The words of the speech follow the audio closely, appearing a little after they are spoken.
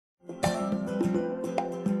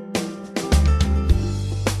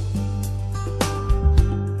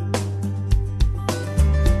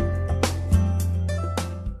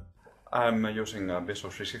I'm using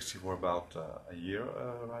BizTalk360 for about a year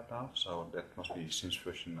right now, so that must be since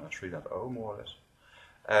version 3.0 more or less.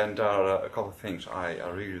 And there are a couple of things I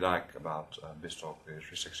really like about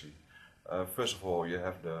BizTalk360. First of all, you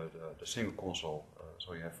have the single console,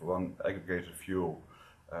 so you have one aggregated view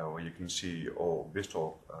where you can see all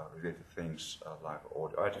BizTalk related things like all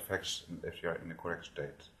the artifacts if they are in the correct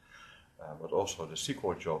state. But also the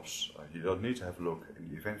SQL jobs, you don't need to have a look in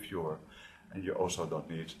the event viewer, and you also don't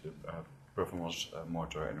need the performance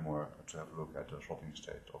monitor anymore to have a look at the throttling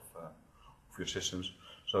state of your systems.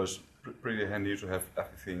 So it's pretty handy to have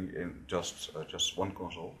everything in just one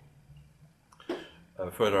console.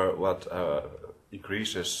 Further, what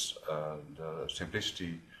increases the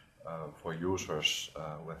simplicity for users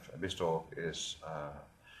with BizTalk is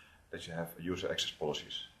that you have user access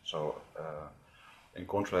policies. So in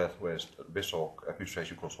contrast with BizTalk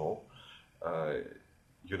administration console,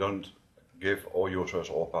 you don't give all users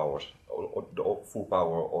all powers, or the full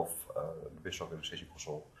power of the BizTalk administration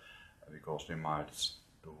console, because they might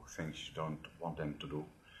do things you don't want them to do,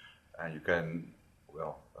 and you can,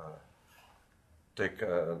 well, take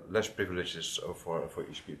less privileges for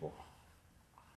each people.